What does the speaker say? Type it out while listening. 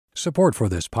Support for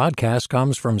this podcast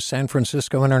comes from San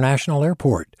Francisco International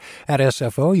Airport. At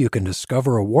SFO, you can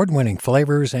discover award-winning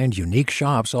flavors and unique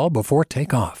shops all before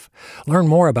takeoff. Learn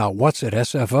more about what's at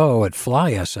SFO at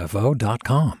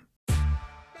flysfo.com.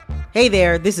 Hey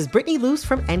there, this is Brittany Luce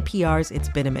from NPR's It's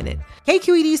Been a Minute.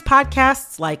 KQED's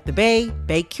podcasts like The Bay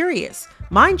Curious,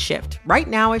 Mindshift, Right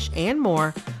Nowish, and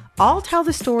more all tell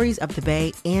the stories of the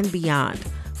Bay and beyond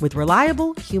with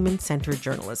reliable, human-centered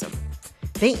journalism.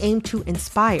 They aim to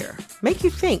inspire, make you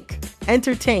think,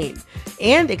 entertain,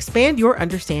 and expand your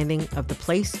understanding of the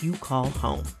place you call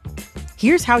home.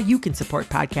 Here's how you can support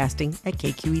podcasting at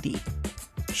KQED.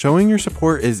 Showing your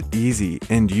support is easy,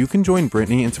 and you can join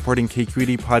Brittany in supporting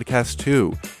KQED Podcast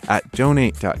too at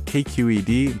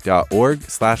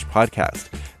donate.kqed.org/podcast.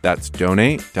 That's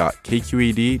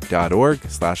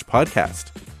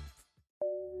donate.kqed.org/podcast.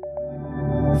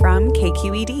 From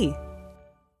KQED.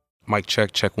 Mic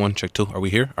check, check 1, check 2. Are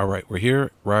we here? All right, we're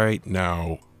here right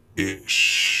now.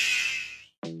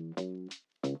 Ish.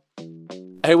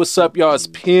 Hey, what's up, y'all? It's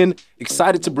Penn.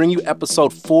 Excited to bring you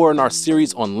episode 4 in our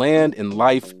series on land and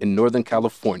life in Northern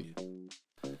California.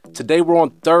 Today, we're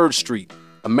on 3rd Street,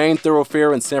 a main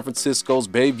thoroughfare in San Francisco's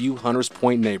Bayview Hunters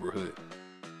Point neighborhood.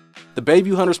 The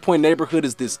Bayview Hunters Point neighborhood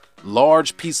is this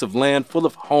large piece of land full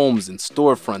of homes and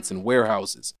storefronts and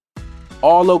warehouses,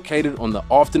 all located on the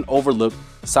often overlooked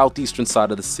southeastern side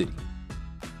of the city.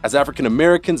 As African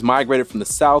Americans migrated from the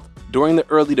South during the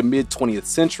early to mid 20th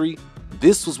century,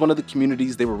 this was one of the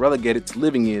communities they were relegated to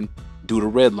living in due to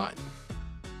redlining.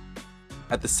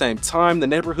 At the same time, the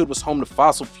neighborhood was home to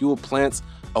fossil fuel plants,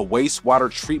 a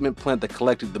wastewater treatment plant that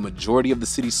collected the majority of the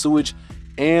city's sewage,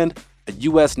 and a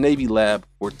U.S. Navy lab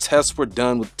where tests were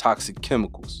done with toxic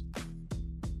chemicals.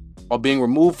 While being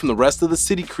removed from the rest of the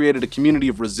city created a community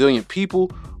of resilient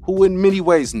people who in many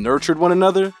ways nurtured one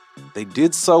another, they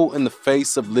did so in the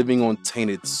face of living on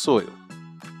tainted soil.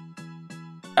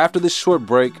 After this short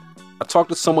break, I talked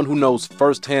to someone who knows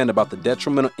firsthand about the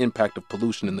detrimental impact of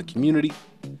pollution in the community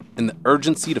and the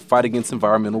urgency to fight against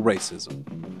environmental racism.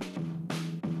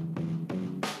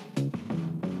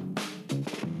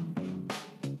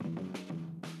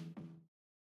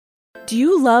 Do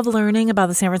you love learning about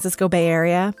the San Francisco Bay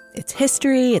Area, its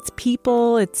history, its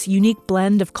people, its unique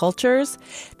blend of cultures?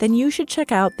 Then you should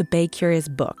check out the Bay Curious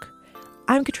book.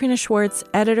 I'm Katrina Schwartz,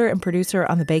 editor and producer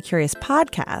on the Bay Curious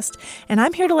podcast, and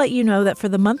I'm here to let you know that for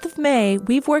the month of May,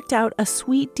 we've worked out a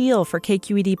sweet deal for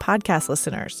KQED podcast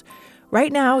listeners.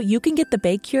 Right now, you can get the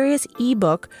Bay Curious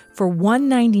ebook for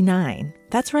 $1.99.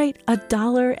 That's right,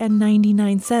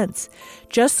 $1.99.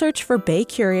 Just search for Bay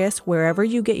Curious wherever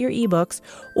you get your ebooks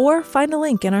or find a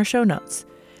link in our show notes.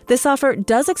 This offer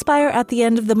does expire at the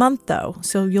end of the month, though,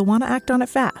 so you'll want to act on it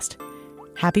fast.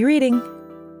 Happy reading.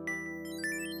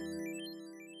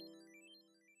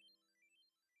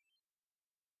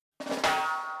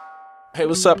 Hey,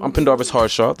 what's up? I'm Pendarvis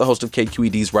Harshaw, the host of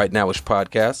KQED's Right Nowish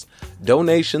podcast.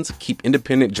 Donations keep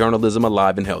independent journalism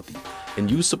alive and healthy,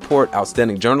 and you support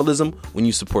outstanding journalism when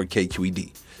you support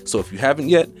KQED. So if you haven't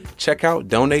yet, check out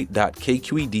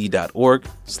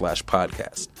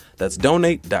donate.kqed.org/podcast. That's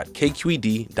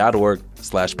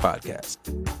donate.kqed.org/podcast.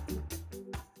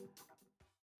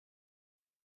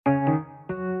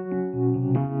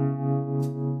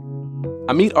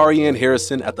 I meet Ariane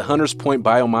Harrison at the Hunters Point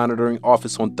Biomonitoring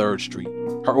office on 3rd Street,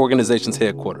 her organization's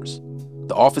headquarters.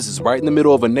 The office is right in the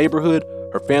middle of a neighborhood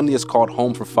her family has called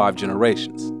home for 5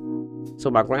 generations. So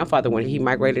my grandfather, when he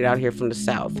migrated out here from the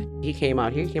South, he came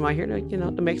out here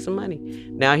to make some money.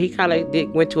 Now, he kind of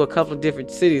went to a couple of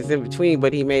different cities in between,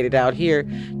 but he made it out here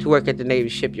to work at the Navy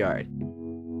shipyard.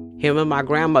 Him and my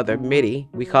grandmother, Mitty,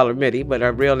 we call her Mitty, but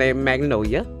her real name,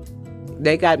 Magnolia,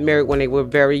 they got married when they were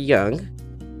very young.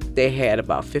 They had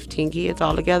about 15 kids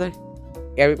altogether.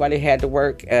 Everybody had to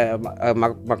work.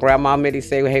 My grandma Mitty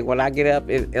said, hey, when I get up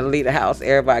and leave the house,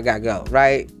 everybody got to go,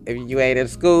 right? If you ain't in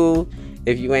school,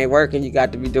 if you ain't working, you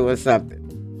got to be doing something.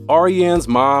 Ariane's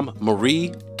mom,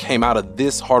 Marie, came out of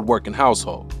this hardworking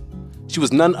household. She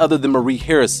was none other than Marie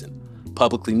Harrison,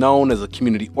 publicly known as a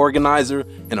community organizer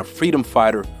and a freedom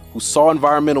fighter who saw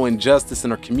environmental injustice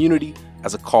in her community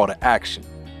as a call to action.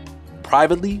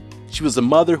 Privately, she was a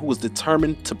mother who was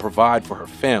determined to provide for her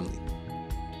family.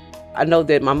 I know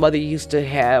that my mother used to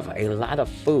have a lot of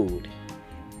food,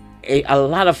 a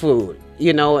lot of food,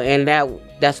 and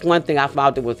that's one thing I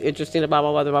found that was interesting about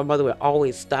my mother. My mother would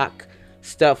always stock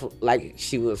stuff like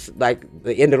she was like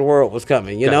the end of the world was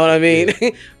coming. You know what I mean?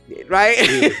 Yeah. Right?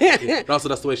 Yeah. And also,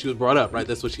 that's the way she was brought up, right?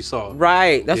 That's what she saw.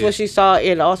 Right. That's what she saw.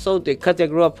 And also, because they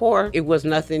grew up poor, it was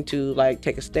nothing to like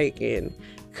take a steak and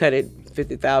cut it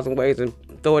 50,000 ways and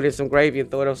throw it in some gravy and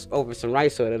throw it over some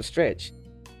rice so it'll stretch.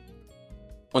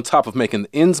 On top of making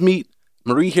the ends meet,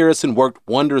 Marie Harrison worked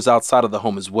wonders outside of the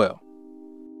home as well.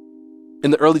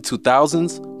 In the early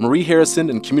 2000s, Marie Harrison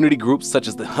and community groups such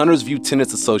as the Hunters View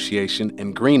Tenants Association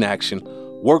and Green Action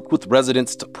worked with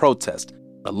residents to protest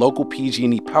a local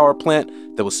PG&E power plant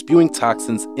that was spewing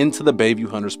toxins into the Bayview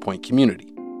Hunters Point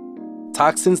community.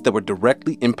 Toxins that were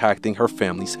directly impacting her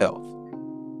family's health.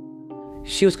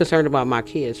 She was concerned about my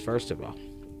kids, first of all.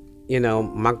 You know,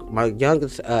 my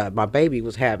youngest, my baby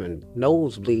was having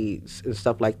nosebleeds and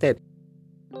stuff like that.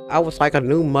 I was like a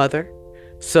new mother.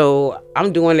 So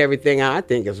I'm doing everything I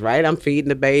think is right. I'm feeding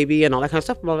the baby and all that kind of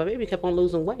stuff. But my baby kept on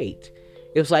losing weight.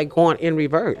 It was like going in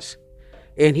reverse.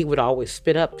 And he would always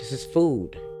spit up his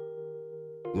food.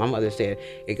 My mother said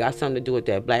it got something to do with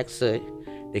that black soot.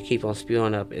 They keep on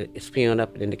spewing up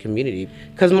in the community.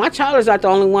 Because my child is not the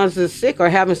only ones that's sick or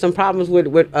having some problems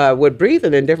with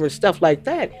breathing and different stuff like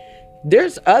that.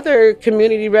 There's other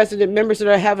community resident members that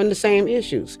are having the same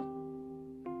issues.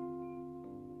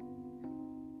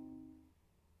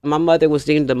 My mother was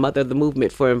deemed the mother of the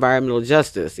movement for environmental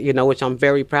justice, you know, which I'm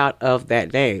very proud of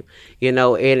that name, you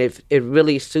know, and if it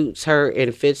really suits her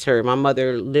and fits her. My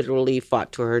mother literally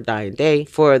fought to her dying day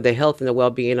for the health and the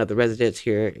well-being of the residents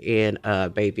here in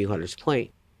Bayview Hunters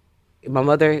Point. My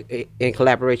mother, in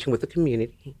collaboration with the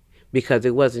community, because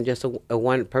it wasn't just a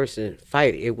one-person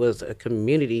fight, it was a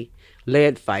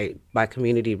community-led fight by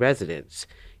community residents,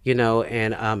 you know,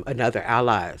 and other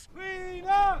allies.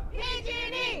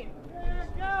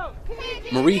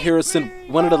 Marie Harrison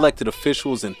wanted elected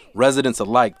officials and residents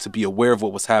alike to be aware of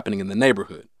what was happening in the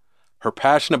neighborhood. Her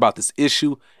passion about this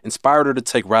issue inspired her to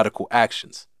take radical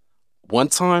actions. One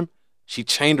time, she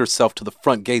chained herself to the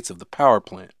front gates of the power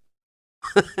plant.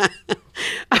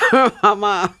 My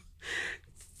mom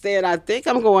said, I think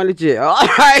I'm going to jail. All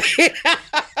right.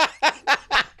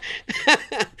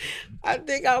 I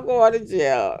think I'm going to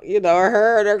jail. You know,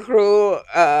 her and her crew,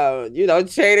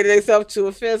 chaining themselves to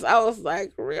a fence. I was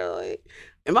like, really?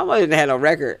 And my mother didn't have no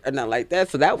record or nothing like that.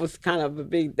 So that was kind of a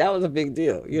big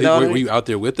deal. Were you out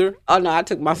there with her? Oh, no, I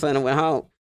took my son and went home.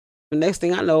 The next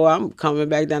thing I know, I'm coming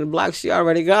back down the block. She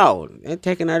already gone and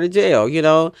taking her to jail, you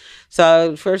know.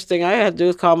 So first thing I had to do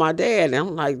is call my dad. And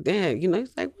I'm like, Dad, you know,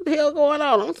 he's like, what the hell going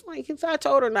on? I'm like, I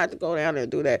told her not to go down there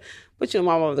and do that. But you know,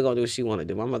 my mother gonna do what she wanna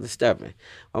do. My mother's stubborn.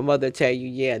 My mother tell you,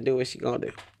 yeah, do what she gonna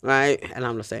do, right? And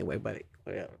I'm the same way, buddy.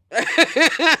 Whatever.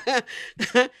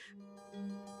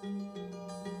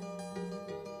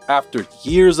 After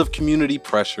years of community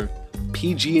pressure,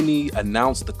 PG&E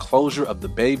announced the closure of the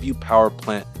Bayview Power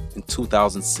Plant in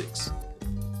 2006.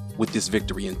 With this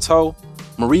victory in tow,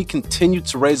 Marie continued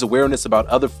to raise awareness about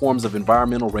other forms of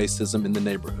environmental racism in the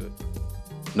neighborhood.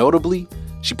 Notably,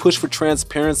 she pushed for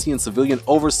transparency and civilian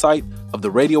oversight of the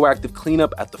radioactive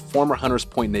cleanup at the former Hunters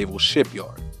Point Naval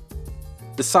Shipyard.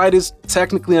 The site is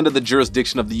technically under the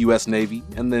jurisdiction of the U.S. Navy,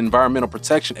 and the Environmental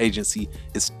Protection Agency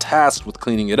is tasked with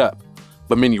cleaning it up.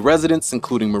 But many residents,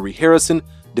 including Marie Harrison,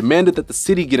 demanded that the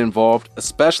city get involved,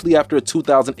 especially after a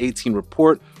 2018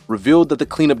 report revealed that the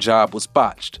cleanup job was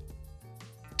botched.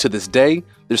 To this day,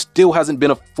 there still hasn't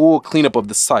been a full cleanup of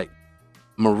the site.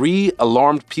 Marie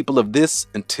alarmed people of this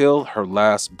until her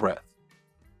last breath.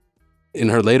 In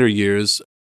her later years,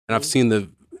 and I've seen the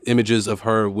images of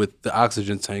her with the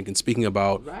oxygen tank and speaking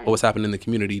about what was happening in the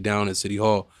community down at City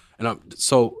Hall. And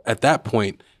so at that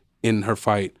point in her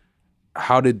fight,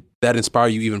 how did that inspire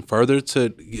you even further to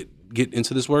get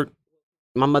into this work?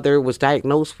 My mother was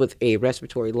diagnosed with a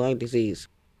respiratory lung disease.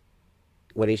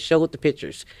 When they showed the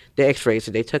pictures, the x-rays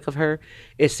that they took of her,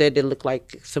 it said it looked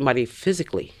like somebody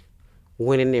physically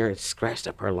went in there and scratched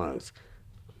up her lungs.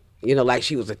 You know, like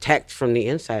she was attacked from the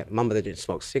inside. My mother didn't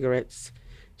smoke cigarettes.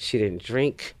 She didn't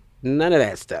drink. None of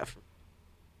that stuff.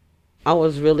 I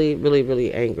was really, really,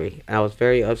 really angry. I was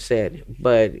very upset.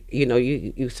 But, you know,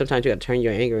 you sometimes you got to turn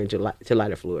your anger into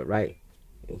lighter fluid, right?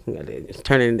 You got to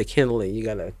turn it into kindling. You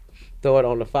got to throw it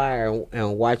on the fire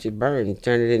and watch it burn.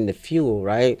 Turn it into fuel,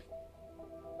 right?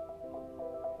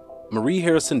 Marie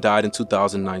Harrison died in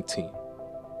 2019.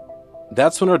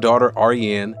 That's when her daughter,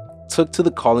 Ariane, took to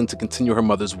the calling to continue her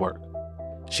mother's work.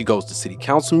 She goes to city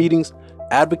council meetings,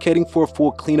 advocating for a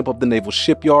full cleanup of the naval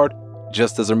shipyard,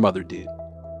 just as her mother did.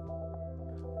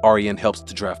 Ariane helps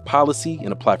to draft policy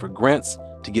and apply for grants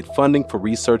to get funding for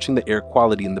researching the air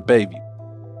quality in the Bayview.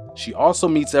 She also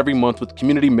meets every month with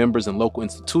community members and local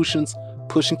institutions,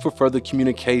 pushing for further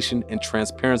communication and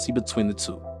transparency between the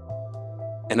two.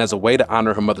 And as a way to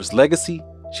honor her mother's legacy,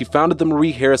 she founded the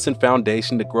Marie Harrison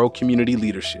Foundation to grow community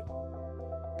leadership.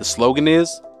 The slogan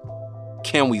is,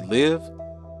 "Can we live?"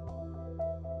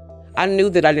 I knew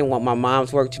that I didn't want my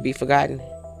mom's work to be forgotten.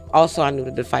 Also, I knew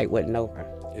that the fight wasn't over.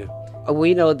 Yeah.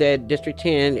 We know that District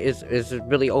 10 is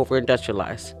really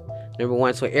over-industrialized. Number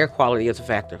one, so air quality is a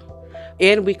factor.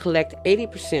 And we collect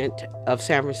 80% of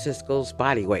San Francisco's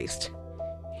body waste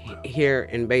here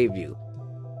in Bayview.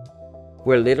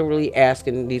 We're literally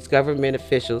asking these government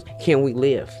officials, can we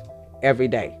live every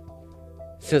day?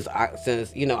 Since I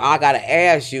gotta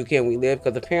ask you, can we live?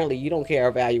 Because apparently you don't care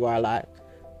or value our life.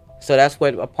 So that's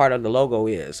what a part of the logo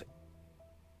is.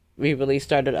 We really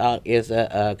started out as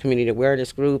a community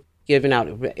awareness group, giving out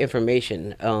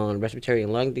information on respiratory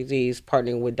and lung disease,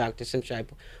 partnering with Dr. Simshai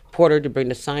Porter to bring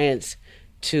the science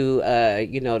to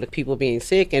the people being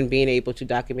sick and being able to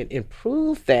document and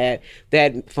prove that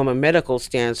from a medical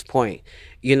standpoint.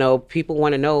 People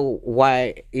want to know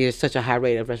why there's such a high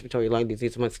rate of respiratory lung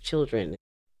disease amongst children.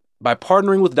 By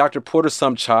partnering with Dr. Porter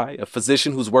Simshai, a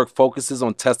physician whose work focuses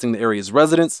on testing the area's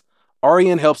residents,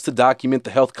 REN helps to document the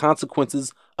health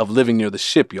consequences of living near the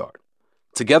shipyard.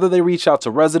 Together, they reach out to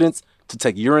residents to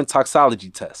take urine toxicology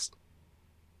tests.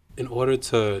 In order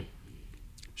to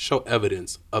show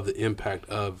evidence of the impact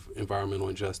of environmental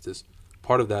injustice,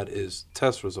 part of that is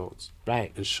test results.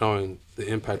 Right. And showing the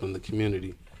impact on the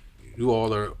community. You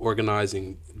all are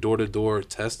organizing door-to-door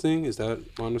testing, is that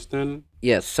my understanding?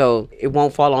 Yes, so it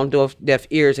won't fall on deaf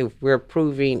ears if we're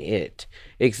proving it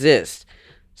exists.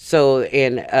 So,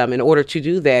 in order to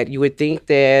do that, you would think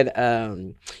that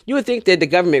the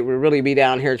government would really be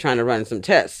down here trying to run some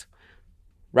tests,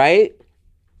 right?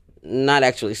 Not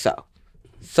actually so.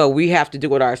 So we have to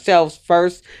do it ourselves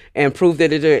first and prove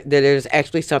that there's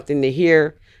actually something to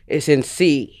hear is in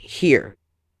see here.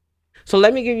 So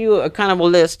let me give you a kind of a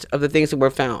list of the things that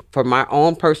were found for my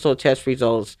own personal test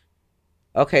results.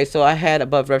 Okay, so I had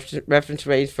above reference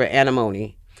rates for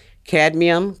antimony,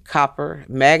 cadmium, copper,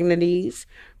 manganese,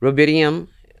 rubidium,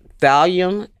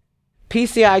 thallium,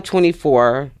 PCI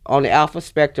 24 on the alpha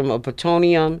spectrum of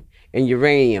plutonium and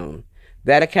uranium.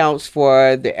 That accounts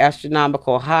for the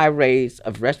astronomical high rates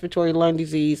of respiratory lung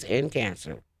disease and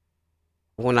cancer.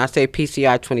 When I say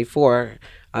PCI 24,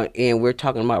 and we're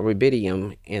talking about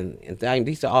rubidium and thallium,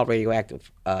 these are all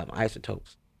radioactive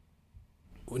isotopes.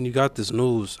 When you got this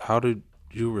news, how did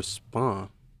you respond?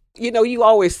 You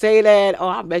always say that, oh,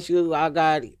 I bet you I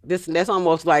got this, and that's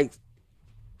almost like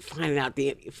finding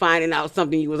out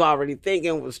something you was already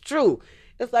thinking was true.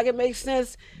 It's like it makes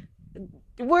sense.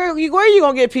 Where are you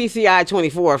gonna get PCI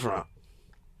 24 from?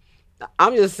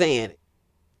 I'm just saying.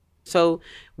 So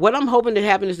what I'm hoping to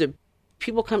happen is that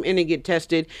people come in and get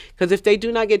tested, because if they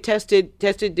do not get tested,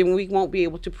 then we won't be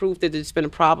able to prove that there's been a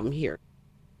problem here.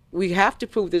 We have to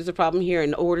prove there's a problem here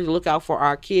in order to look out for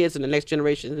our kids and the next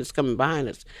generation that's coming behind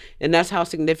us. And that's how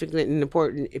significant and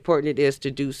important it is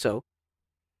to do so.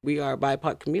 We are a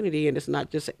BIPOC community, and it's not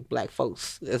just Black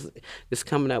folks that's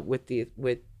coming up with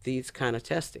these kind of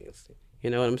testings. You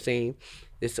know what I'm saying?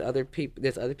 There's other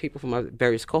people from our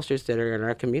various cultures that are in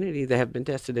our community that have been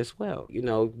tested as well.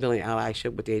 Building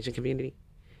allyship with the Asian community,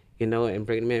 and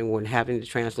bringing them in when having the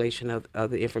translation of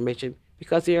the information,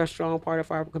 because they are a strong part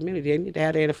of our community. They need to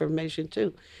have that information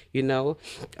too.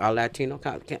 Our Latino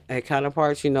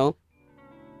counterparts,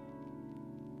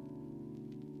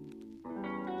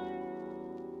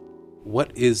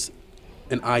 What is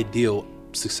an ideal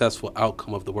successful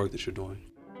outcome of the work that you're doing?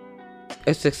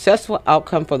 A successful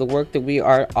outcome for the work that we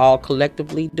are all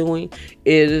collectively doing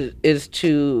is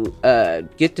to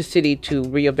get the city to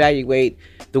reevaluate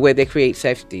the way they create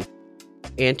safety,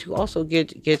 and to also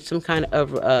get some kind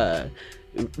of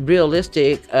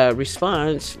realistic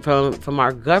response from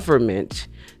our government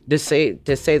to say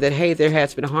that, hey, there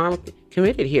has been harm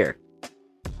committed here.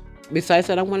 Besides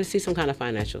that, I want to see some kind of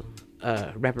financial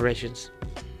reparations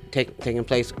taking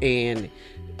place, and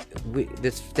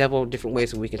there's several different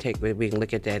ways that we can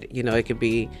look at that. It could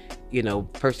be,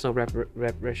 personal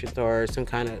reparations, or some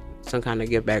kind of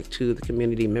give back to the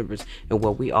community members and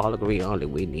what we all agree on that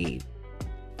we need.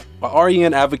 While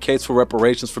REN advocates for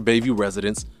reparations for Bayview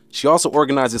residents, she also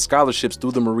organizes scholarships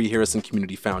through the Marie Harrison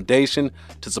Community Foundation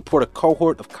to support a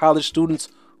cohort of college students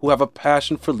who have a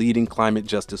passion for leading climate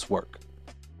justice work.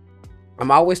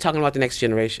 I'm always talking about the next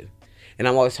generation. And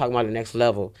I'm always talking about the next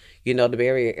level. The Bay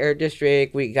Area Air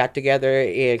District, we got together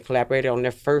and collaborated on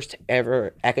their first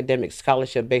ever academic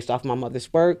scholarship based off my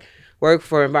mother's work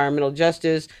for environmental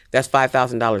justice. That's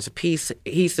 $5,000 a piece.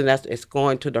 And it's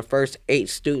going to the first 8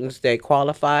 students that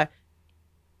qualify.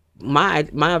 My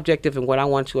objective and what I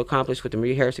want to accomplish with the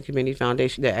Marie Harrison Community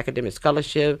Foundation, the academic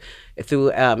scholarship,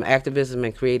 through activism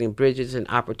and creating bridges and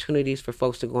opportunities for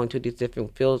folks to go into these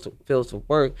different fields of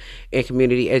work and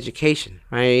community education,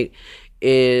 right,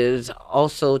 is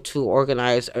also to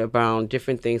organize around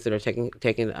different things that are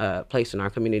taking place in our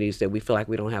communities that we feel like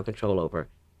we don't have control over.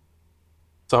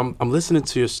 So I'm listening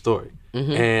to your story,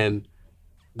 and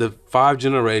the 5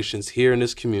 generations here in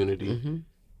this community,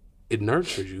 it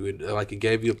nurtured you. It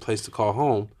gave you a place to call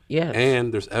home. Yes.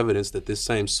 And there's evidence that this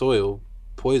same soil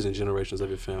poisoned generations of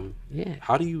your family. Yeah.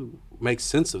 How do you make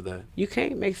sense of that? You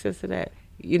can't make sense of that.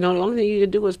 You know, the only thing you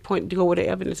can do is to go where the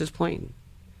evidence is pointing.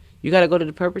 You got to go to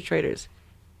the perpetrators.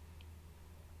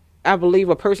 I believe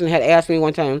a person had asked me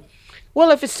one time, well,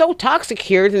 if it's so toxic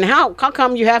here, then how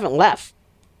come you haven't left?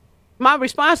 My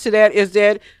response to that is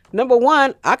that, number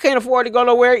one, I can't afford to go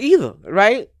nowhere either,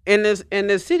 right? In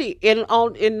the city. And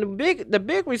the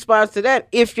big response to that,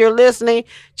 if you're listening,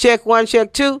 check 1,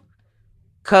 check 2,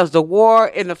 because the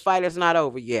war and the fight is not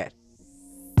over yet.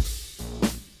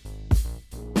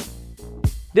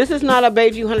 This is not a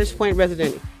Bayview Hunters Point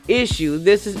resident issue.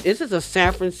 This is a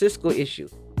San Francisco issue.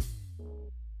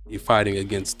 You're fighting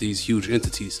against these huge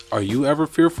entities. Are you ever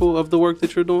fearful of the work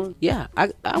that you're doing? Yeah,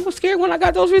 I was scared when I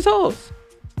got those results.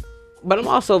 But I'm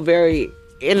also very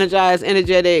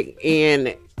energetic,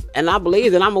 and I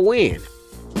believe that I'm going to win.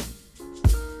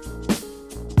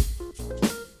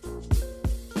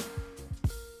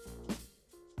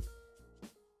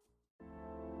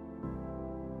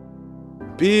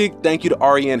 Big thank you to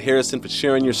Ariane Harrison for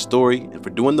sharing your story and for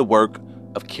doing the work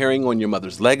of carrying on your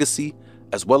mother's legacy,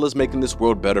 as well as making this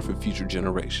world better for future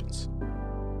generations.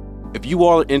 If you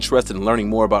all are interested in learning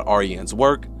more about Ariane's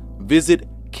work, visit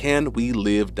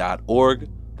canwelive.org.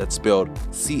 That's spelled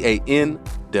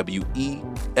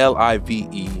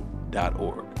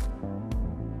CanWelive.org.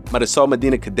 Marisol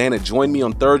Medina Cadena joined me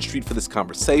on 3rd Street for this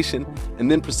conversation and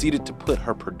then proceeded to put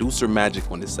her producer magic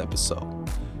on this episode.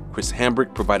 Chris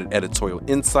Hambrick provided editorial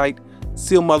insight.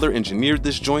 Seal Mother engineered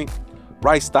this joint.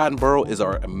 Rice Stottenborough is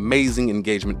our amazing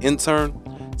engagement intern.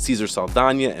 Cesar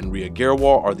Saldana and Ria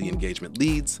Gerwal are the engagement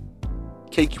leads.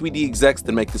 KQED execs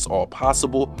that make this all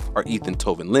possible are Ethan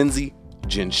Toven-Lindsay,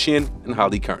 Jen Shin, and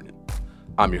Holly Kernan.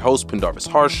 I'm your host, Pendarvis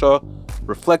Harshaw,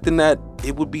 reflecting that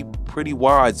it would be pretty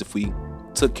wise if we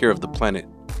took care of the planet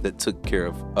that took care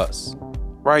of us.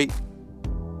 Right?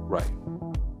 Right.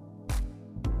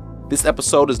 This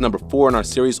episode is number 4 in our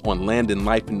series on land and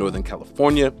life in Northern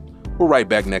California. We're right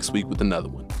back next week with another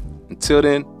one. Until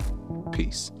then,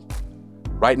 peace.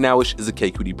 Right Nowish is a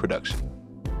KQED production.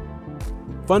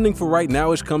 Funding for Right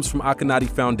Nowish comes from Akonadi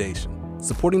Foundation,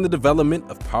 supporting the development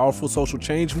of powerful social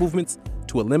change movements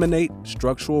to eliminate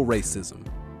structural racism.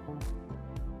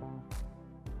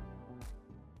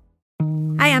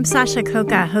 Hi, I'm Sasha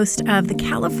Khokha, host of the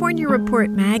California Report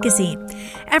magazine.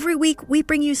 Every week, we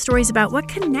bring you stories about what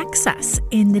connects us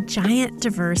in the giant,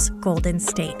 diverse Golden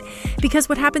State. Because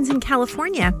what happens in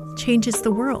California changes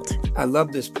the world. I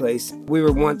love this place. We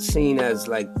were once seen as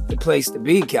like the place to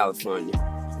be, California.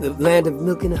 The land of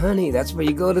milk and honey. That's where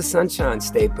you go to Sunshine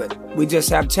State. But we just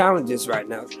have challenges right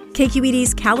now.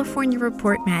 KQED's California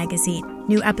Report magazine.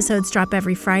 New episodes drop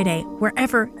every Friday,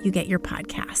 wherever you get your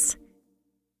podcasts.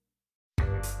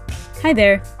 Hi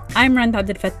there, I'm Rand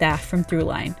Abdel Fattah from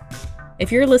Throughline.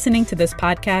 If you're listening to this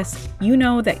podcast, you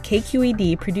know that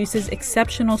KQED produces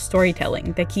exceptional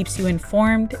storytelling that keeps you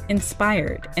informed,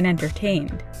 inspired, and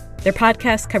entertained. Their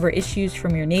podcasts cover issues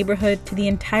from your neighborhood to the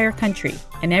entire country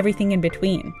and everything in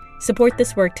between. Support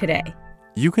this work today.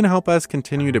 You can help us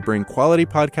continue to bring quality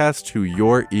podcasts to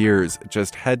your ears.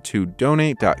 Just head to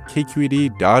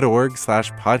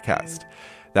donate.kqed.org/podcast.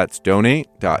 That's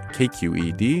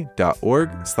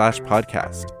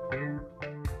donate.kqed.org/podcast.